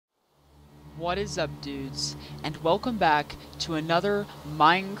What is up, dudes, and welcome back to another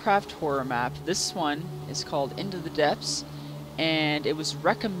Minecraft horror map. This one is called Into the Depths, and it was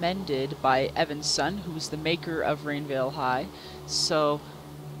recommended by Evan's son, who is the maker of Rainvale High, so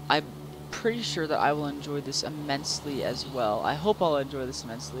I'm pretty sure that I will enjoy this immensely as well. I hope I'll enjoy this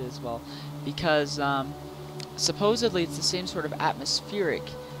immensely as well, because supposedly it's the same sort of atmospheric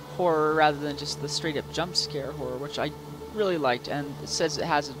horror rather than just the straight-up jump scare horror, which I really liked, and it says it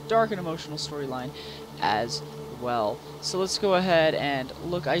has a dark and emotional storyline as well. So let's go ahead and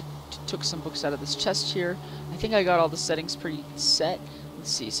look. I took some books out of this chest here. I think I got all the settings pretty set. Let's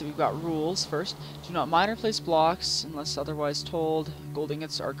see. So we've got rules first. Do not mine or place blocks unless otherwise told. Gold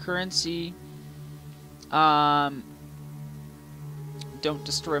ingots are currency. Don't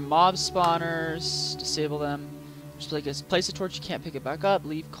destroy mob spawners. Disable them. Just like place a torch, you can't pick it back up.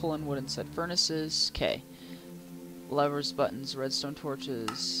 Leave coal and wood inside furnaces. Okay. Levers, buttons, redstone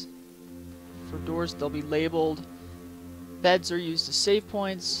torches. For doors, they'll be labeled. Beds are used as save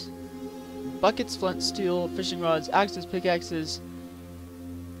points. Buckets, flint, steel, fishing rods, axes, pickaxes.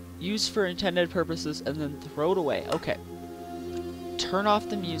 Used for intended purposes and then throw it away. Okay. Turn off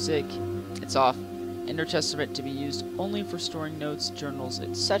the music. It's off. Ender chests are meant to be used only for storing notes, journals,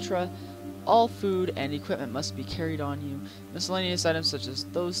 etc. All food and equipment must be carried on you. Miscellaneous items such as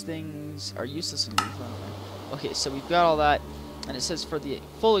those things are useless when you throw them away. Okay, so we've got all that, and it says for the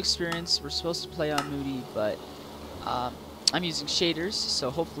full experience, we're supposed to play on Moody, but I'm using shaders, so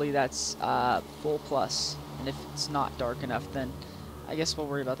hopefully that's full plus, and if it's not dark enough, then I guess we'll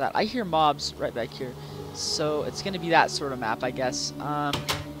worry about that. I hear mobs right back here, so it's going to be that sort of map, I guess.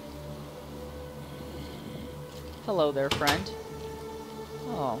 Hello there, friend.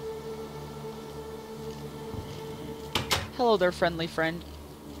 Oh. Hello there, friendly friend.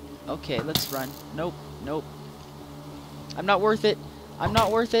 Okay, let's run. Nope, nope. I'm not worth it. I'm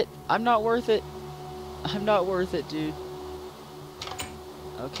not worth it. I'm not worth it. I'm not worth it, dude.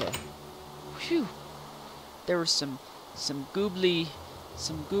 Okay. Phew. There were some goobly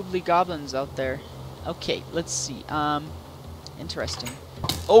goblins out there. Okay, let's see. Interesting.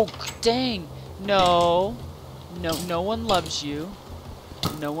 Oh, dang. No. No, no one loves you.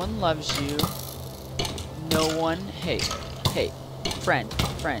 No one loves you. No one. Hey, hey, friend.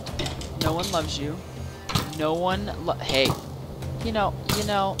 No one loves you. No one hey, you know,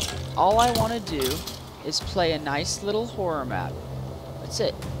 all I want to do is play a nice little horror map. That's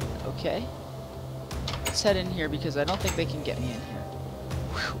it. Okay. Let's head in here because I don't think they can get me in here.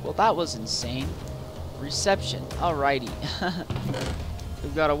 Whew, well, that was insane. Reception. Alrighty.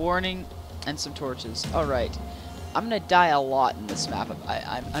 We've got a warning and some torches. Alright. I'm gonna die a lot in this map,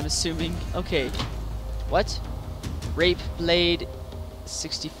 I'm assuming. Okay. What? Rape Blade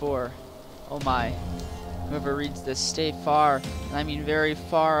 64. Oh my. Whoever reads this, stay far, and I mean very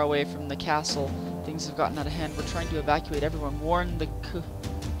far away from the castle. Things have gotten out of hand. We're trying to evacuate everyone. Warn the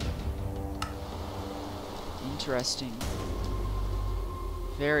Interesting.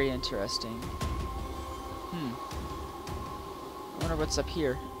 Very interesting. I wonder what's up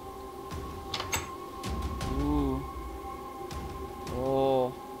here. Ooh.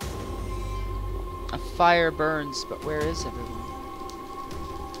 Oh. A fire burns, but where is everyone?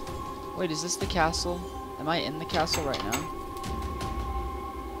 Wait, is this the castle? Am I in the castle right now?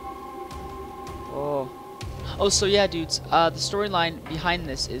 Oh. Oh, so yeah, dudes, the storyline behind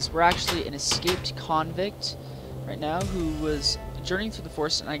this is we're actually an escaped convict right now who was journeying through the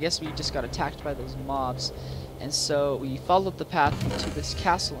forest, and I guess we just got attacked by those mobs. And so we followed the path to this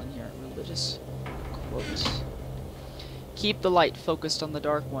castle in here. Religious quote. Keep the light focused on the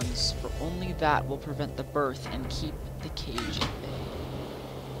dark ones, for only that will prevent the birth and keep the cage at bay.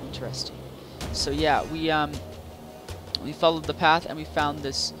 Interesting. So yeah, we followed the path and we found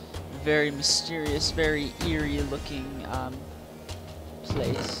this very mysterious, very eerie looking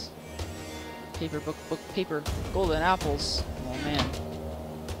place. Paper, book, paper, golden apples. Oh man.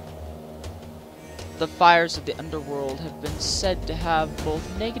 The fires of the underworld have been said to have both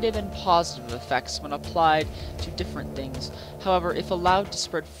negative and positive effects when applied to different things. However, if allowed to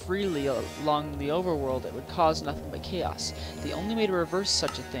spread freely along the overworld, it would cause nothing but chaos. The only way to reverse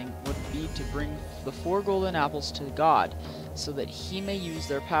such a thing would be to bring the 4 golden apples to God, so that he may use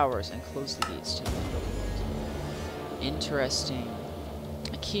their powers and close the gates to the underworld. Interesting.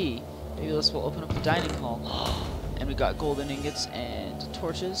 A key. Maybe this will open up the dining hall. And we got golden ingots and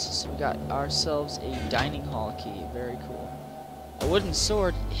torches, so we got ourselves a dining hall key. Very cool. A wooden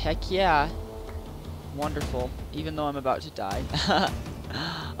sword. Heck yeah. Wonderful. Even though I'm about to die.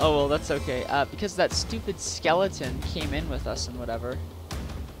 Oh well, that's okay. Because that stupid skeleton came in with us and whatever.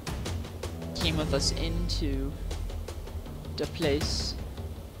 Came with us into the place.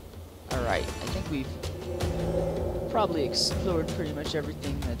 Alright. Alright, I think we've probably explored pretty much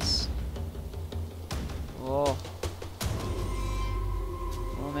everything that's... Oh.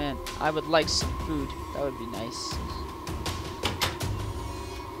 Oh man, I would like some food. That would be nice.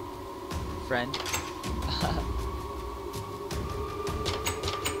 Friend.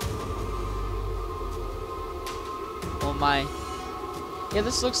 Oh my. Yeah,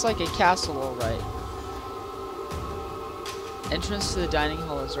 this looks like a castle, alright. Entrance to the dining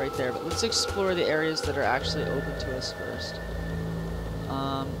hall is right there, but let's explore the areas that are actually open to us first.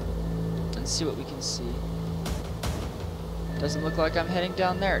 And see what we can see. Doesn't look like I'm heading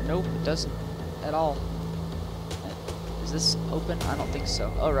down there. Nope, it doesn't at all. Is this open? I don't think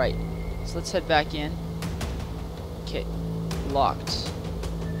so. Alright, so let's head back in. Okay, locked.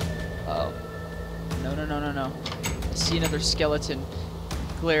 Uh-oh. No, no, no, no, no. I see another skeleton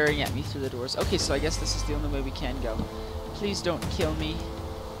glaring at me through the doors. Okay, so I guess this is the only way we can go. Please don't kill me.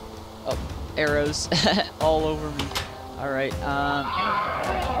 Oh, arrows all over me. Alright,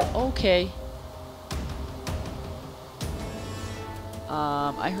 okay.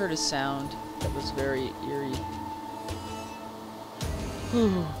 I heard a sound that was very eerie.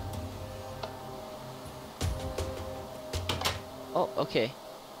 Whew. Oh, okay.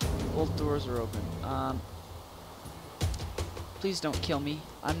 Both doors are open. Please don't kill me.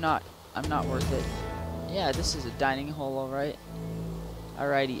 I'm not worth it. Yeah, this is a dining hall, alright.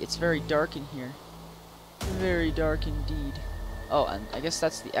 Alrighty, it's very dark in here. Very dark indeed. Oh, and I guess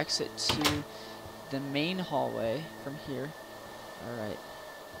that's the exit to the main hallway from here. Alright.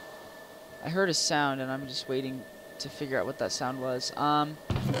 I heard a sound and I'm just waiting to figure out what that sound was. A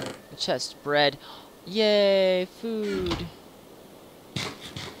chest. Bread. Yay, food.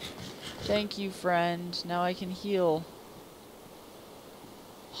 Thank you, friend. Now I can heal.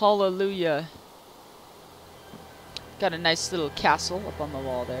 Hallelujah. Got a nice little castle up on the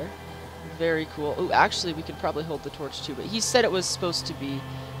wall there. Very cool. Oh, actually, we could probably hold the torch too, but he said it was supposed to be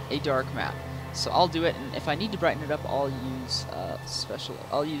a dark map. So I'll do it, and if I need to brighten it up, I'll use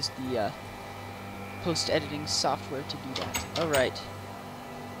I'll use the post-editing software to do that. Alright.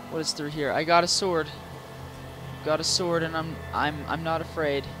 What is through here? I got a sword. Got a sword, and I'm not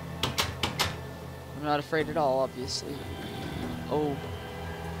afraid. I'm not afraid at all, obviously. Oh.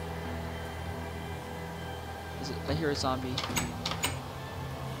 I hear a zombie.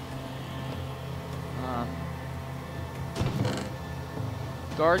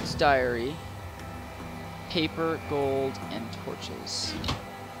 Guard's diary, paper, gold, and torches.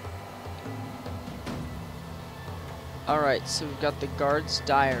 Alright, so we've got the guard's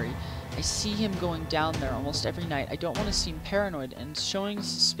diary. I see him going down there almost every night. I don't want to seem paranoid, and showing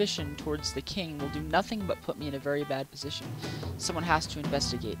suspicion towards the king will do nothing but put me in a very bad position. Someone has to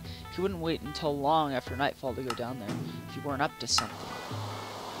investigate. He wouldn't wait until long after nightfall to go down there if he weren't up to something.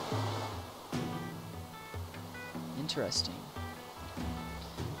 Interesting.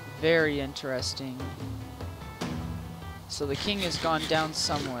 Very interesting. So the king has gone down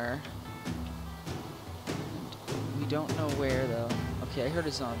somewhere. We don't know where, though. Okay, I heard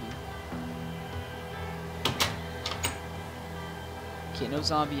a zombie. Okay, no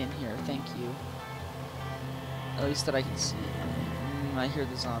zombie in here, thank you. At least that I can see. I hear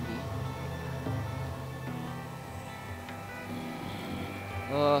the zombie.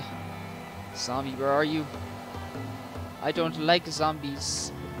 Zombie, where are you? I don't like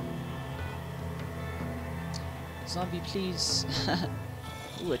zombies. Zombie, please.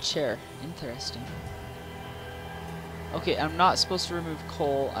 Ooh, a chair. Interesting. Okay, I'm not supposed to remove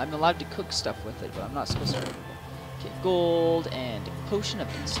coal. I'm allowed to cook stuff with it, but I'm not supposed to remove it. Okay, gold and potion of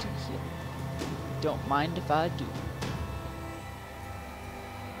instant heal. Don't mind if I do.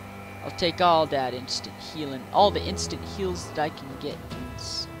 I'll take all that instant healing. All the instant heals that I can get,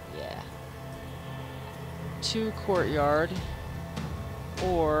 dudes. Yeah. To courtyard.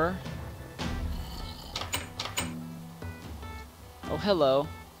 Or... Oh, hello.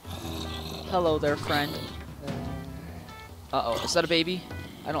 Hello there, friend. Uh-oh, is that a baby?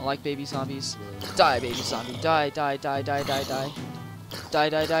 I don't like baby zombies. Die, baby zombie. Die, die, die, die, die, die. Die,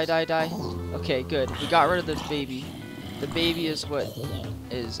 die, die, die, die. Okay, good. We got rid of the baby. The baby is what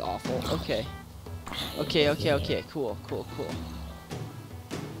is awful. Okay. Okay, okay, okay. Cool, cool, cool.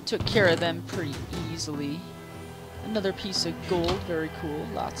 Took care of them pretty easily. Another piece of gold. Very cool.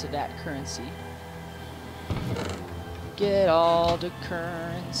 Lots of that currency. Get all the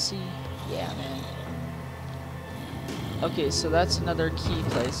currency. Yeah, man. Okay, so that's another key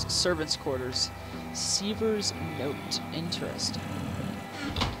place. Servants' quarters. Seaver's note. Interesting.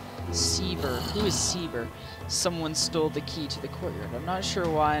 Seaver. Who is Seaver? Someone stole the key to the courtyard. I'm not sure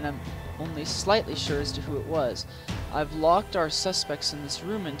why, and I'm only slightly sure as to who it was. I've locked our suspects in this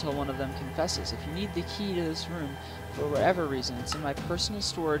room until one of them confesses. If you need the key to this room, for whatever reason, it's in my personal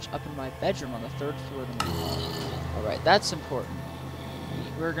storage up in my bedroom on the 3rd floor of the main hall. Alright, that's important.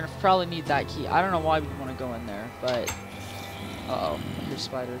 We're gonna probably need that key. I don't know why we'd want to go in there, but... Uh-oh, here's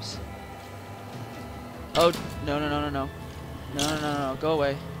spiders. Oh, no, no, no, no, no. No, no, no, no, go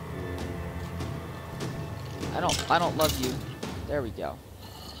away. I don't love you. There we go.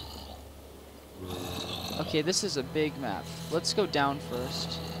 Okay, this is a big map. Let's go down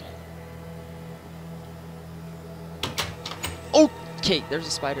first. Okay, there's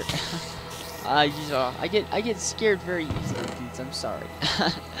a spider. Yeah, I get scared very easily, dudes. I'm sorry.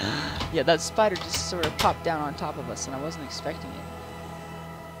 Yeah, that spider just sort of popped down on top of us, and I wasn't expecting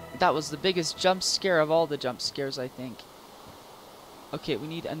it. That was the biggest jump scare of all the jump scares, I think. Okay, we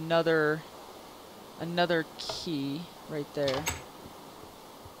need another key right there.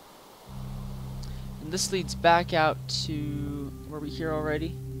 And this leads back out to... Were we here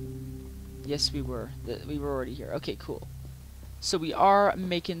already? Yes, we were. We were already here. Okay, cool. So we are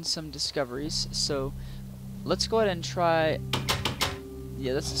making some discoveries. So let's go ahead and try...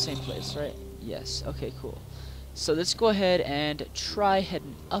 Yeah, that's the same place, right? Yes. Okay, cool. So let's go ahead and try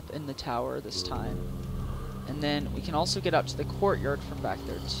heading up in the tower this time. And then we can also get up to the courtyard from back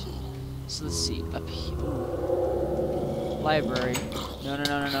there, too. So let's see. Up here. Library. No, no,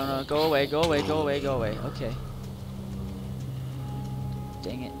 no, no, no, no. Go away, go away, go away, go away. Okay.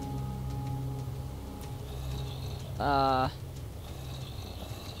 Dang it. I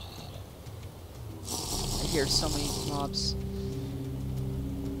hear so many mobs.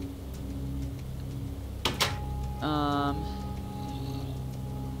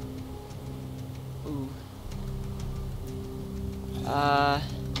 Ooh.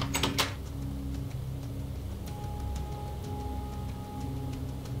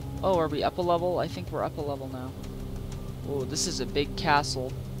 Oh, are we up a level? I think we're up a level now. Oh, this is a big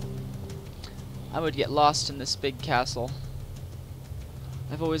castle. I would get lost in this big castle.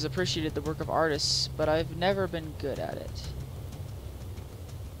 I've always appreciated the work of artists, but I've never been good at it.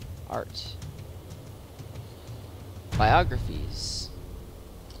 Art. Biographies.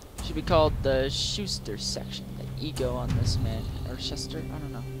 Should be called the Schuster section. The ego on this man. Or Chester? I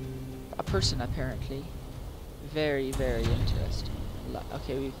don't know. A person, apparently. Very, very interesting.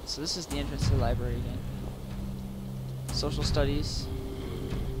 Okay, so this is the entrance to the library again. Social studies.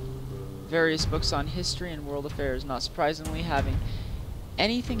 Various books on history and world affairs, not surprisingly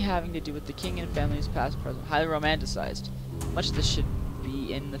anything having to do with the king and family's past, present. Highly romanticized. Much of this should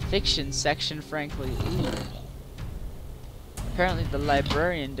be in the fiction section, frankly. Ooh. Apparently the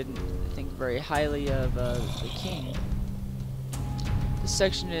librarian didn't think very highly of the king. This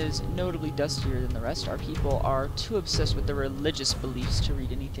section is notably dustier than the rest. Our people are too obsessed with their religious beliefs to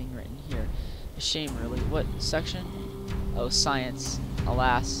read anything written here. A shame, really. What section? Oh, science.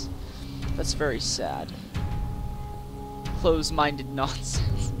 Alas. That's very sad. Close-minded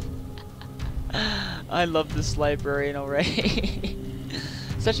nonsense. I love this librarian already.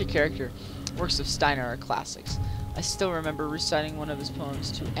 Such a character. Works of Steiner are classics. I still remember reciting one of his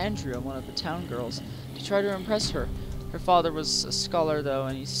poems to Andrea, one of the town girls, to try to impress her. Her father was a scholar, though,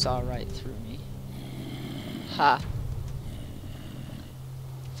 and he saw right through me. Ha.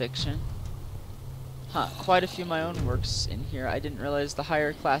 Fiction. Huh, quite a few of my own works in here. I didn't realize the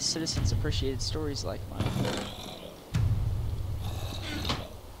higher class citizens appreciated stories like mine.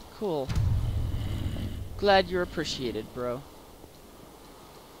 Cool. Glad you're appreciated, bro.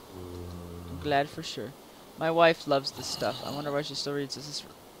 I'm glad for sure. My wife loves this stuff. I wonder why she still reads this.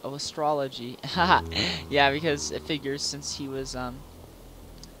 Oh, astrology. Haha. Yeah, because it figures since he was,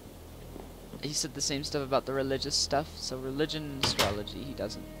 he said the same stuff about the religious stuff. So religion and astrology he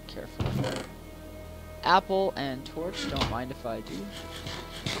doesn't care for. Apple and torch. Don't mind if I do.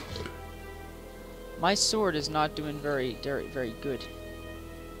 My sword is not doing very good.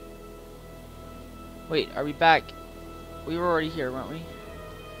 Wait, are we back? We were already here, weren't we?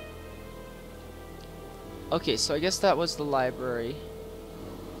 Okay, so I guess that was the library.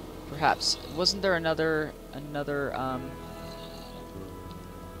 Perhaps. Wasn't there another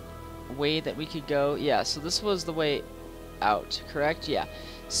way that we could go? Yeah, so this was the way out, correct? Yeah.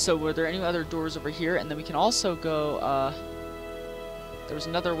 So were there any other doors over here? And then we can also go, there was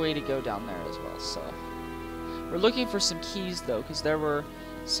another way to go down there as well, so. We're looking for some keys, though, because there were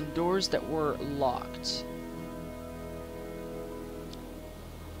some doors that were locked.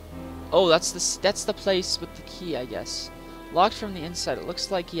 Oh, that's the place with the key, I guess. Locked from the inside. It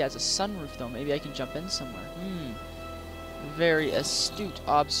looks like he has a sunroof, though. Maybe I can jump in somewhere. Very astute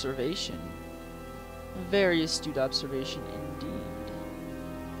observation. Very astute observation indeed.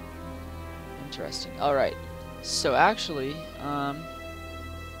 Interesting. Alright. So actually,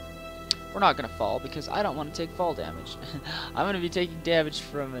 we're not gonna fall because I don't want to take fall damage. I'm gonna be taking damage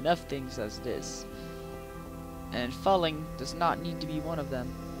from enough things as it is. And falling does not need to be one of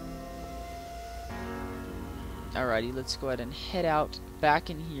them. Alrighty, let's go ahead and head out back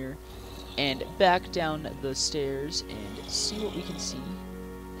in here and back down the stairs and see what we can see.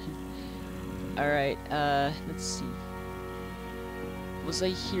 Alright, let's see. Was I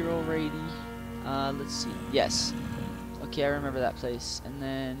here already? Let's see. Yes. Okay, I remember that place. And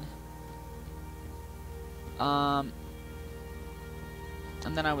then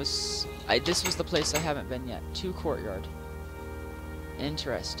this was the place I haven't been yet. 2 courtyard.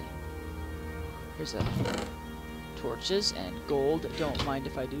 Interesting. Here's a torches and gold. Don't mind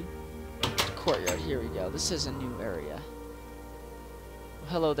if I do. Courtyard. Here we go. This is a new area. Well,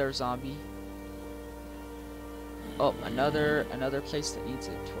 hello there, zombie. Oh, another place that needs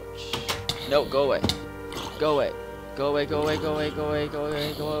a torch. No, go away. Go away. Go away, go away, go away, go away, go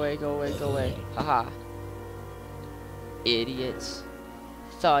away, go away, go away, go away. Haha. Idiots.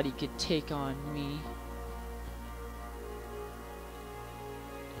 Thought he could take on me.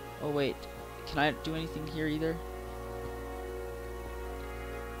 Oh wait. Can I do anything here either?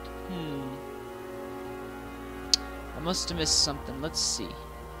 I must have missed something. Let's see.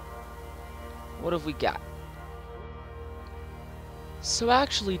 What have we got? So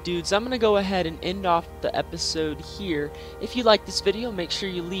actually, dudes, I'm going to go ahead and end off the episode here. If you liked this video, make sure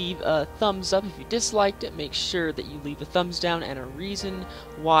you leave a thumbs up. If you disliked it, make sure that you leave a thumbs down and a reason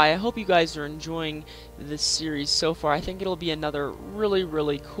why. I hope you guys are enjoying this series so far. I think it'll be another really,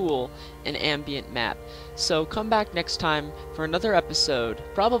 really cool and ambient map. So come back next time for another episode,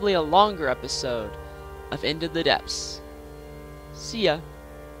 probably a longer episode, of Into the Depths. See ya!